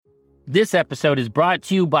This episode is brought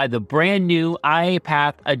to you by the brand new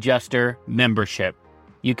IAPath Adjuster membership.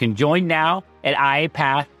 You can join now at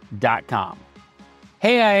IAPath.com.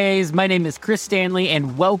 Hey IAs, my name is Chris Stanley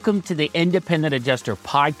and welcome to the Independent Adjuster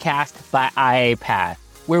podcast by IAPath,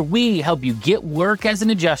 where we help you get work as an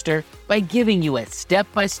adjuster by giving you a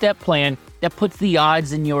step-by-step plan that puts the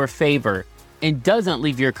odds in your favor and doesn't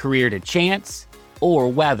leave your career to chance or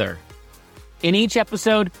weather. In each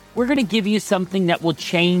episode, we're going to give you something that will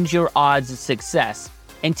change your odds of success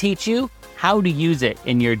and teach you how to use it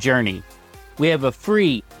in your journey. We have a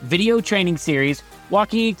free video training series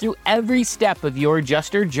walking you through every step of your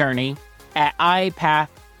adjuster journey at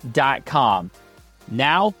ipath.com.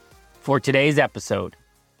 Now, for today's episode.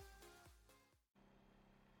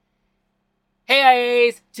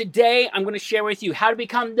 Hey IAs, today I'm going to share with you how to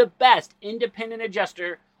become the best independent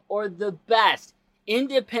adjuster or the best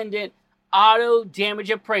independent auto damage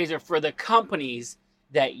appraiser for the companies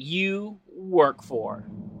that you work for.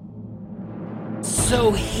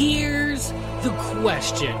 So here's the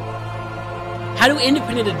question. How do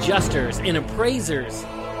independent adjusters and appraisers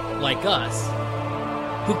like us,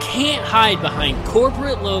 who can't hide behind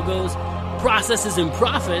corporate logos, processes, and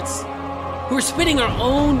profits, who are spending our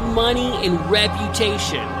own money and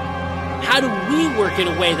reputation, how do we work in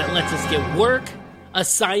a way that lets us get work,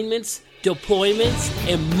 assignments, deployments,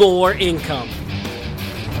 and more income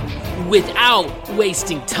without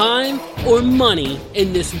wasting time or money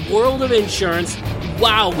in this world of insurance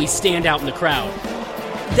while we stand out in the crowd?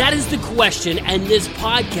 That is the question, and this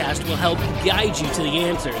podcast will help guide you to the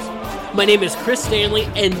answers. My name is Chris Stanley,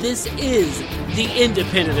 and this is the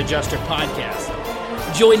Independent Adjuster Podcast.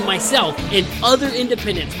 Join myself and other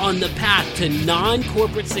independents on the path to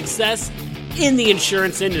non-corporate success in the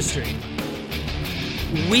insurance industry.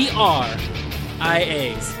 We are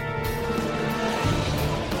IAs.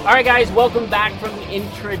 All right, guys, welcome back from the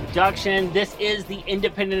introduction. This is the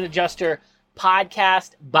Independent Adjuster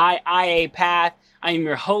Podcast by IAPath. I am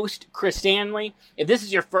your host, Chris Stanley. If this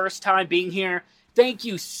is your first time being here, thank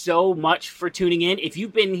you so much for tuning in. If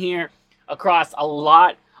you've been here across a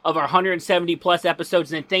lot of our 170 plus episodes,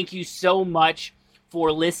 then thank you so much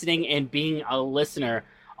for listening and being a listener.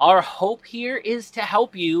 Our hope here is to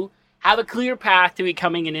help you have a clear path to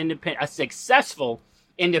becoming a successful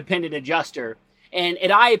independent adjuster. And at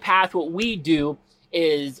IAPath, what we do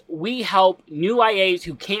is we help new IAs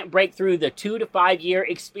who can't break through the 2 to 5 year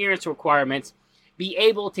experience requirements be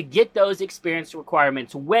able to get those experience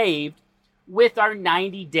requirements waived with our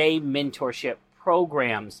 90-day mentorship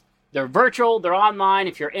programs. They're virtual, they're online.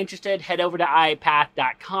 If you're interested, head over to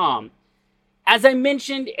IAPath.com. As I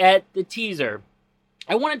mentioned at the teaser,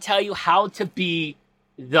 I want to tell you how to be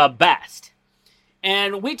the best.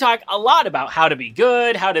 And we talk a lot about how to be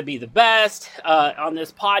good, how to be the best on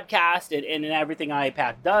this podcast and in everything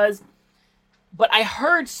IAPath does. But I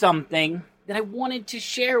heard something that I wanted to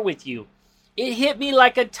share with you. It hit me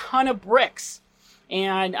like a ton of bricks.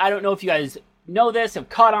 And I don't know if you guys know this, have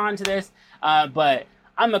caught on to this, but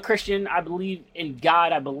I'm a Christian. I believe in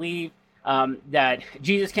God. I believe that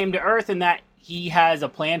Jesus came to earth and that he has a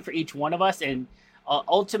plan for each one of us. And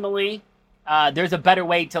ultimately, there's a better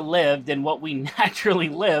way to live than what we naturally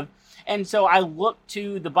live. And so I look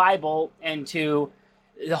to the Bible and to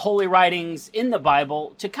the holy writings in the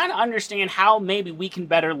Bible to kind of understand how maybe we can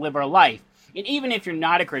better live our life. And even if you're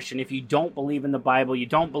not a Christian, if you don't believe in the Bible, you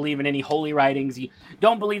don't believe in any holy writings, you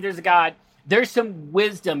don't believe there's a God, there's some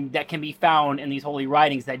wisdom that can be found in these holy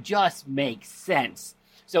writings that just makes sense.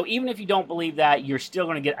 So even if you don't believe that, you're still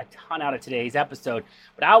going to get a ton out of today's episode.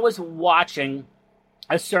 But I was watching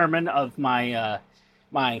a sermon of my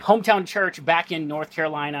hometown church back in North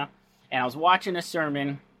Carolina, and I was watching a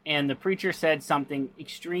sermon, and the preacher said something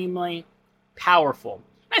extremely powerful.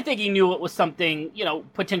 I think he knew it was something,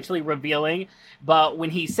 potentially revealing, but when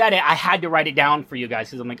he said it, I had to write it down for you guys,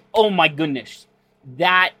 because I'm like, oh my goodness,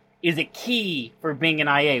 that is a key for being an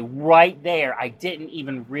IA right there. I didn't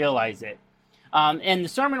even realize it. And the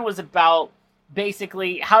sermon was about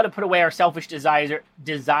basically how to put away our selfish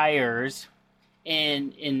desires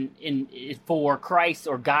in for Christ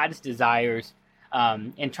or God's desires,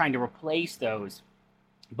 and trying to replace those.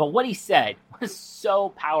 But what he said was so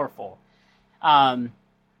powerful.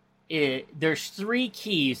 There's 3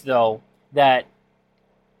 keys though that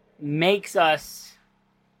makes us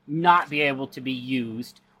not be able to be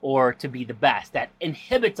used or to be the best, that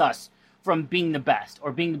inhibits us from being the best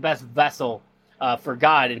or being the best vessel for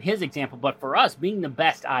God in his example, but for us being the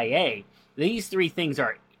best IA. These 3 things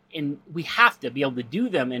are, and we have to be able to do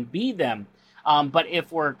them and be them. But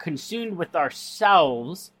if we're consumed with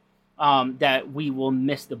ourselves, that we will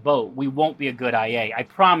miss the boat. We won't be a good IA. I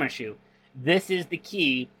promise you, this is the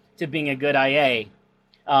key to being a good IA.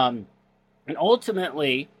 And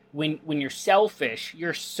ultimately, when you're selfish,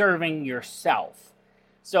 you're serving yourself.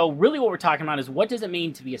 So really what we're talking about is, what does it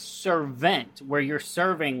mean to be a servant, where you're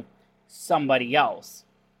serving somebody else?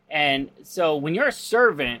 And so when you're a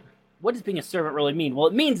servant, what does being a servant really mean? Well,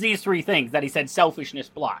 it means these three things that he said selfishness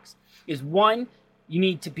blocks. Is one, you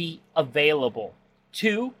need to be available.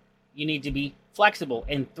 Two, you need to be flexible.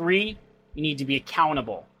 And three, you need to be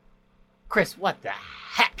accountable. Chris, what the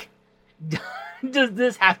heck does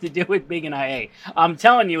this have to do with being an IA? I'm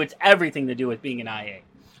telling you, it's everything to do with being an IA.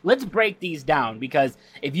 Let's break these down, because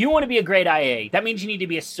if you want to be a great IA, that means you need to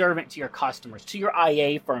be a servant to your customers, to your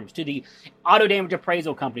IA firms, to the auto damage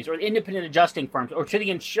appraisal companies, or the independent adjusting firms, or to the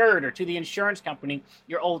insured, or to the insurance company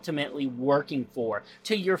you're ultimately working for,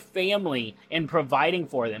 to your family and providing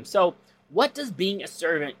for them. So what does being a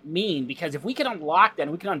servant mean? Because if we can unlock that,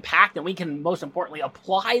 and we can unpack that, we can most importantly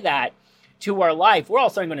apply that to our life, we're all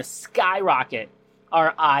suddenly going to skyrocket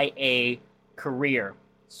our IA career.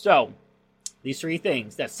 So these three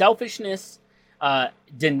things that selfishness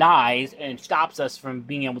denies and stops us from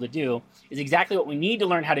being able to do is exactly what we need to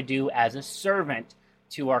learn how to do as a servant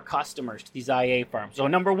to our customers, to these IA firms. So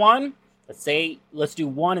number one, let's do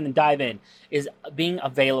one and then dive in, is being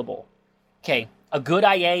available. Okay, a good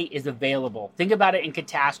IA is available. Think about it in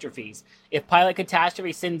catastrophes. If Pilot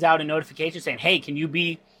Catastrophe sends out a notification saying, hey, can you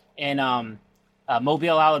be in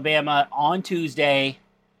Mobile, Alabama on Tuesday,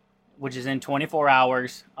 which is in 24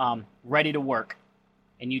 hours, ready to work,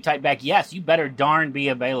 and you type back yes, you better darn be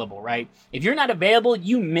available, right? If you're not available,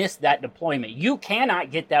 you miss that deployment. You cannot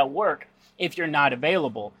get that work if you're not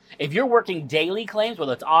available. If you're working daily claims,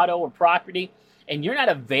 whether it's auto or property, and you're not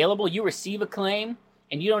available, you receive a claim,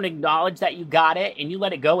 and you don't acknowledge that you got it, and you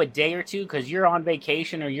let it go a day or two because you're on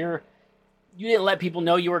vacation, or you didn't let people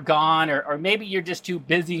know you were gone, or maybe you're just too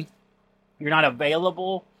busy, you're not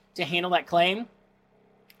available to handle that claim,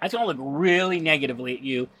 that's going to look really negatively at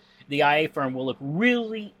you. The IA firm will look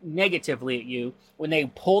really negatively at you when they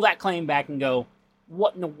pull that claim back and go,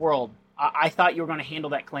 what in the world? I thought you were going to handle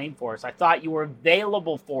that claim for us. I thought you were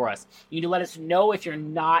available for us. You need to let us know if you're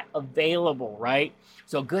not available, right?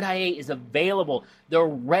 So good IA is available. They're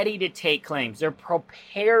ready to take claims. They're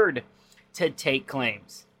prepared to take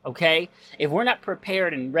claims, okay? If we're not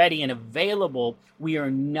prepared and ready and available, we are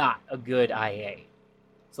not a good IA.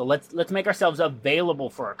 So let's make ourselves available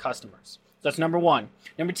for our customers. So that's number one.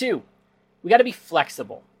 Number two, we got to be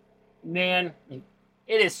flexible. Man,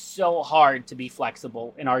 it is so hard to be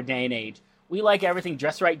flexible in our day and age. We like everything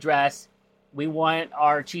dress right dress. We want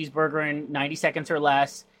our cheeseburger in 90 seconds or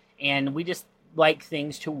less. And we just like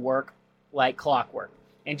things to work like clockwork.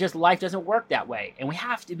 And just life doesn't work that way. And we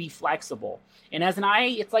have to be flexible. And as an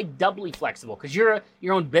IA, it's like doubly flexible, because you're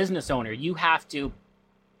your own business owner. You have to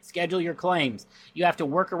schedule your claims. You have to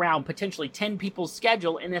work around potentially 10 people's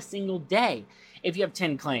schedule in a single day if you have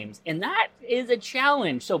 10 claims. And that is a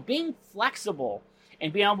challenge. So being flexible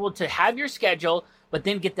and being able to have your schedule, but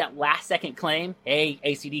then get that last second claim. Hey,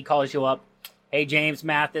 ACD calls you up. Hey, James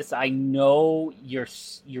Mathis, I know you're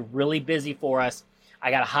really busy for us. I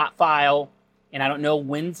got a hot file, and I don't know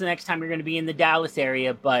when's the next time you're going to be in the Dallas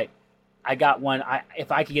area, but I got one.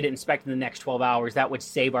 If I could get it inspected in the next 12 hours, that would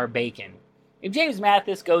save our bacon. If James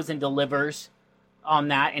Mathis goes and delivers on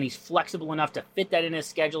that, and he's flexible enough to fit that in his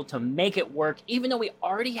schedule to make it work, even though we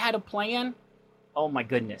already had a plan, oh my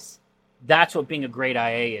goodness. That's what being a great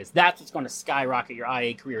IA is. That's what's going to skyrocket your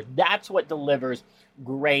IA career. That's what delivers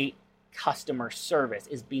great customer service,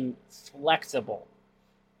 is being flexible.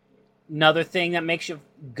 Another thing that makes you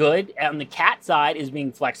good on the cat side is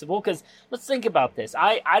being flexible, because let's think about this.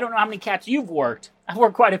 I don't know how many cats you've worked. I've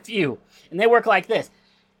worked quite a few, and they work like this.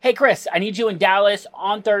 Hey, Chris, I need you in Dallas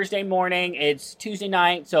on Thursday morning. It's Tuesday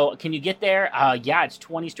night, so can you get there? Yeah, it's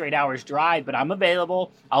 20 straight hours drive, but I'm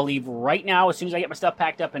available. I'll leave right now as soon as I get my stuff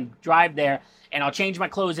packed up and drive there, and I'll change my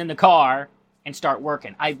clothes in the car and start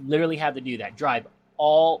working. I literally have to do that. Drive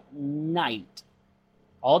all night,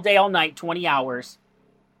 all day, all night, 20 hours,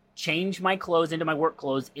 change my clothes into my work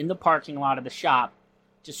clothes in the parking lot of the shop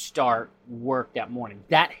to start work that morning.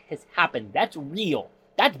 That has happened. That's real.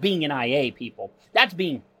 That's being an IA, people. That's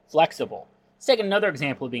being flexible. Let's take another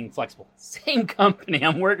example of being flexible. Same company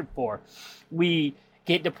I'm working for. We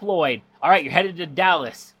get deployed. All right, you're headed to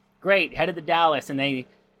Dallas. Great, headed to Dallas, and they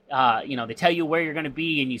tell you where you're going to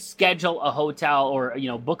be, and you schedule a hotel, or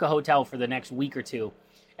book a hotel for the next week or two,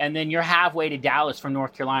 and then you're halfway to Dallas from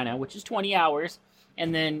North Carolina, which is 20 hours,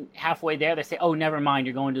 and then halfway there they say, "Oh, never mind,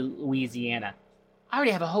 you're going to Louisiana." I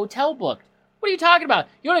already have a hotel booked. What are you talking about?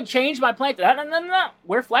 You want to change my plan? No.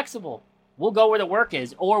 We're flexible. We'll go where the work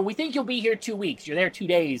is. Or we think you'll be here 2 weeks. You're there 2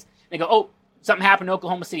 days. They go, "Oh, Something happened in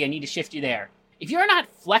Oklahoma City. I need to shift you there. If you're not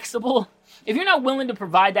flexible, if you're not willing to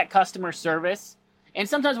provide that customer service, and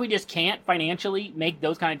sometimes we just can't financially make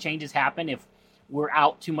those kind of changes happen if we're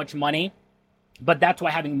out too much money. But that's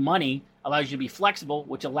why having money allows you to be flexible,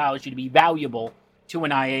 which allows you to be valuable to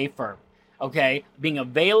an IA firm. Okay? Being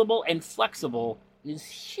available and flexible is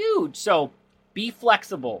huge. So be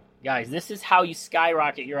flexible. Guys, this is how you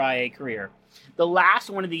skyrocket your IA career. The last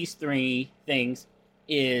one of these three things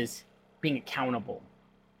is being accountable.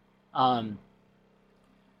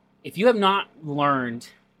 If you have not learned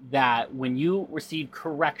that when you receive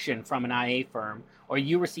correction from an IA firm, or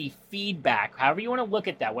you receive feedback, however you want to look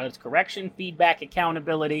at that, whether it's correction, feedback,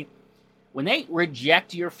 accountability, when they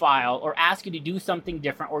reject your file or ask you to do something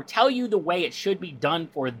different or tell you the way it should be done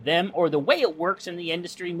for them or the way it works in the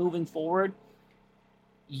industry moving forward,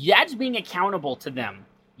 that's being accountable to them.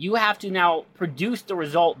 You have to now produce the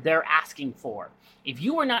result they're asking for. If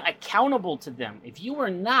you are not accountable to them, if you are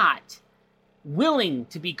not willing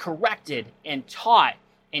to be corrected and taught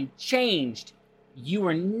and changed, you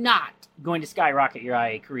are not going to skyrocket your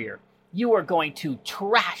IA career. You are going to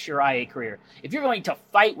trash your IA career. If you're going to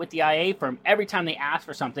fight with the IA firm every time they ask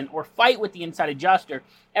for something, or fight with the inside adjuster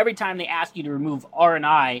every time they ask you to remove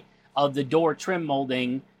R&I of the door trim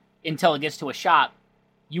molding until it gets to a shop,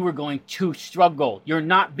 you are going to struggle. You're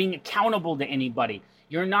not being accountable to anybody.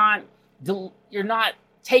 You're not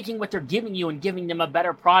taking what they're giving you and giving them a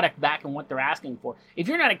better product back and what they're asking for. If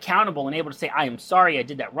you're not accountable and able to say, I am sorry, I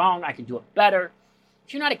did that wrong, I can do it better.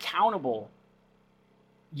 If you're not accountable,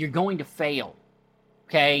 you're going to fail.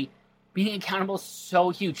 Okay? Being accountable is so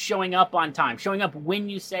huge. Showing up on time. Showing up when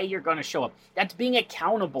you say you're going to show up. That's being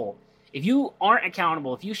accountable. If you aren't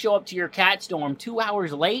accountable, if you show up to your cat storm 2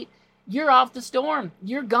 hours late, you're off the storm.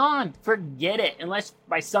 You're gone. Forget it. Unless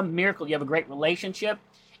by some miracle you have a great relationship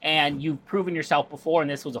and you've proven yourself before and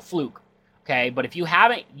this was a fluke. Okay? But if you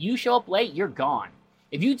haven't, you show up late, you're gone.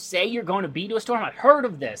 If you say you're going to be to a storm, I've heard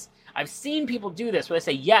of this. I've seen people do this where they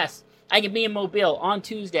say, yes, I can be in Mobile on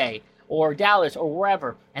Tuesday or Dallas or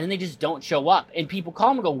wherever, and then they just don't show up. And people call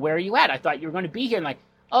them and go, where are you at? I thought you were going to be here. And like,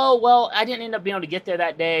 oh, well, I didn't end up being able to get there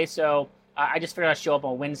that day, so I just figured I'd show up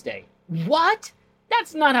on Wednesday. What?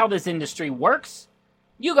 That's not how this industry works.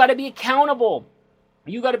 You got to be accountable.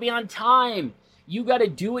 You got to be on time. You got to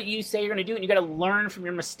do what you say you're going to do, and you got to learn from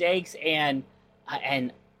your mistakes and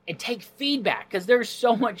take feedback, because there's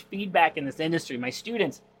so much feedback in this industry. My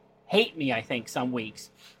students hate me, I think, some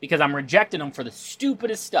weeks because I'm rejecting them for the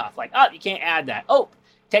stupidest stuff. Like, oh, you can't add that. Oh,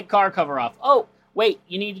 take car cover off. Oh, wait,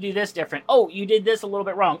 you need to do this different. Oh, you did this a little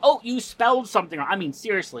bit wrong. Oh, you spelled something wrong. I mean,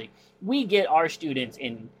 seriously, we get our students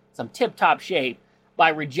in some tip-top shape by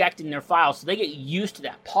rejecting their files, so they get used to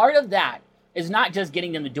that. Part of that is not just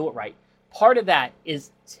getting them to do it right. Part of that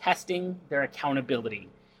is testing their accountability.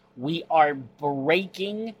 We are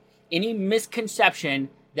breaking any misconception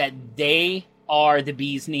that they are the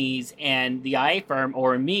bee's knees and the IA firm,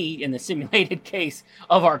 or me in the simulated case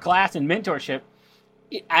of our class and mentorship,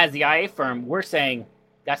 as the IA firm, we're saying,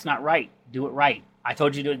 that's not right. Do it right. I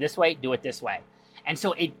told you to do it this way. Do it this way. And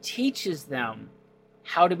so it teaches them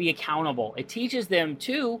how to be accountable. It teaches them,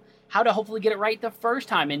 too, how to hopefully get it right the first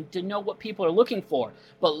time and to know what people are looking for.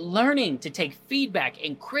 But learning to take feedback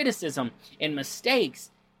and criticism and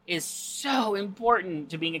mistakes is so important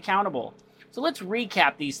to being accountable. So let's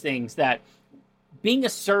recap these things that being a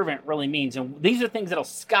servant really means. And these are things that'll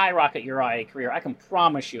skyrocket your IA career, I can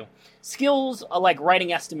promise you. Skills like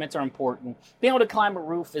writing estimates are important. Being able to climb a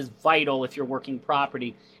roof is vital if you're working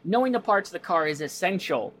property. Knowing the parts of the car is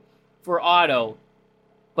essential for auto.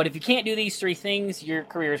 But if you can't do these three things, your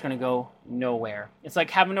career is going to go nowhere. It's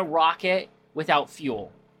like having a rocket without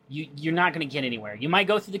fuel. You're not going to get anywhere. You might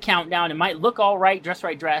go through the countdown. It might look all right, dress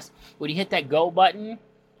right, dress. When you hit that go button,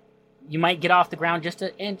 you might get off the ground just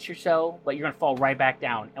an inch or so, but you're going to fall right back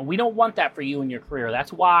down. And we don't want that for you in your career.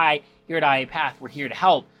 That's why here at IA Path, we're here to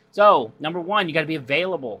help. So, number one, you got to be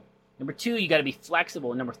available. Number two, you got to be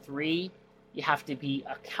flexible. Number three, you have to be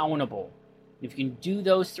accountable. If you can do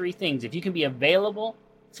those three things, if you can be available,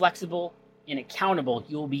 flexible, and accountable,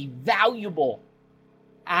 you will be valuable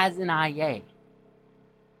as an IA.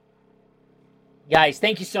 Guys,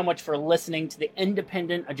 thank you so much for listening to the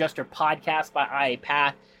Independent Adjuster Podcast by IA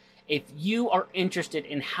Path. If you are interested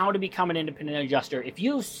in how to become an independent adjuster, if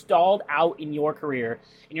you've stalled out in your career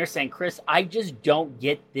and you're saying, Chris, I just don't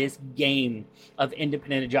get this game of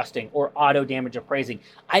independent adjusting or auto damage appraising.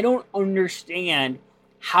 I don't understand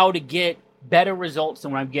how to get better results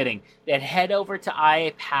than what I'm getting. Then head over to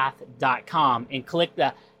iapath.com and click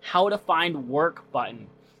the How to Find Work button.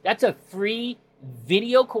 That's a free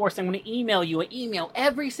video course. I'm going to email you an email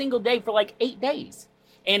every single day for like 8 days.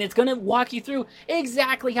 And it's going to walk you through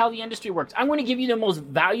exactly how the industry works. I'm going to give you the most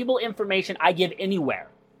valuable information I give anywhere.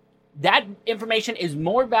 That information is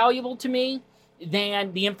more valuable to me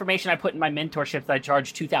than the information I put in my mentorships that I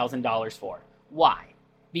charge $2,000 for. Why?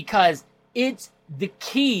 Because it's the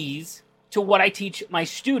keys to what I teach my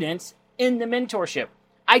students in the mentorship.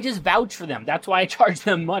 I just vouch for them. That's why I charge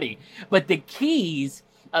them money. But the keys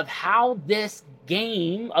of how this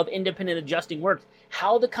game of independent adjusting works,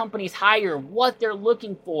 how the companies hire, what they're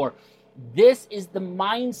looking for, this is the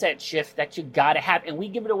mindset shift that you got to have. And we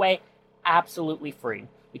give it away absolutely free.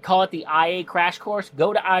 We call it the IA Crash Course.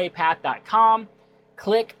 Go to iapath.com,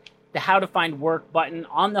 click the How to Find Work button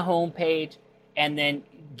on the home page, and then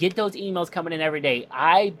get those emails coming in every day.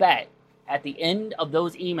 I bet at the end of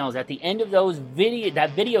those emails, at the end of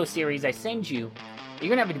that video series I send you,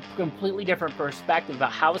 you're going to have a completely different perspective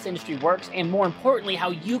about how this industry works, and more importantly,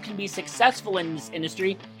 how you can be successful in this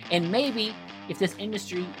industry, and maybe if this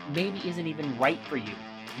industry maybe isn't even right for you.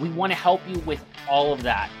 We want to help you with all of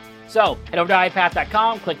that. So head over to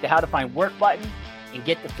ipath.com, click the How to Find Work button, and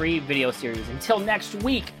get the free video series. Until next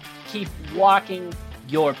week, keep walking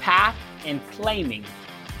your path and claiming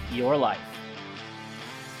your life.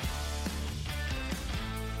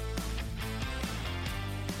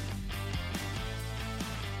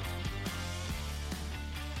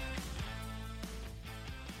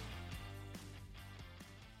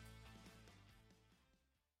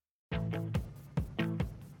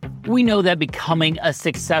 We know that becoming a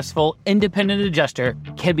successful independent adjuster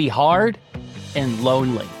can be hard and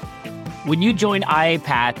lonely. When you join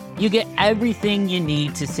IAPath, you get everything you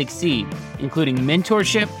need to succeed, including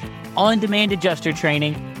mentorship, on-demand adjuster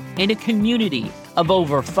training, and a community of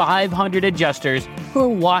over 500 adjusters who are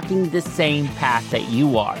walking the same path that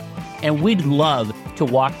you are. And we'd love to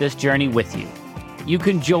walk this journey with you. You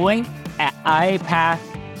can join at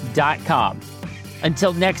iapath.com.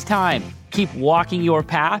 Until next time, keep walking your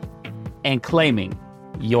path and claiming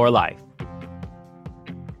your life.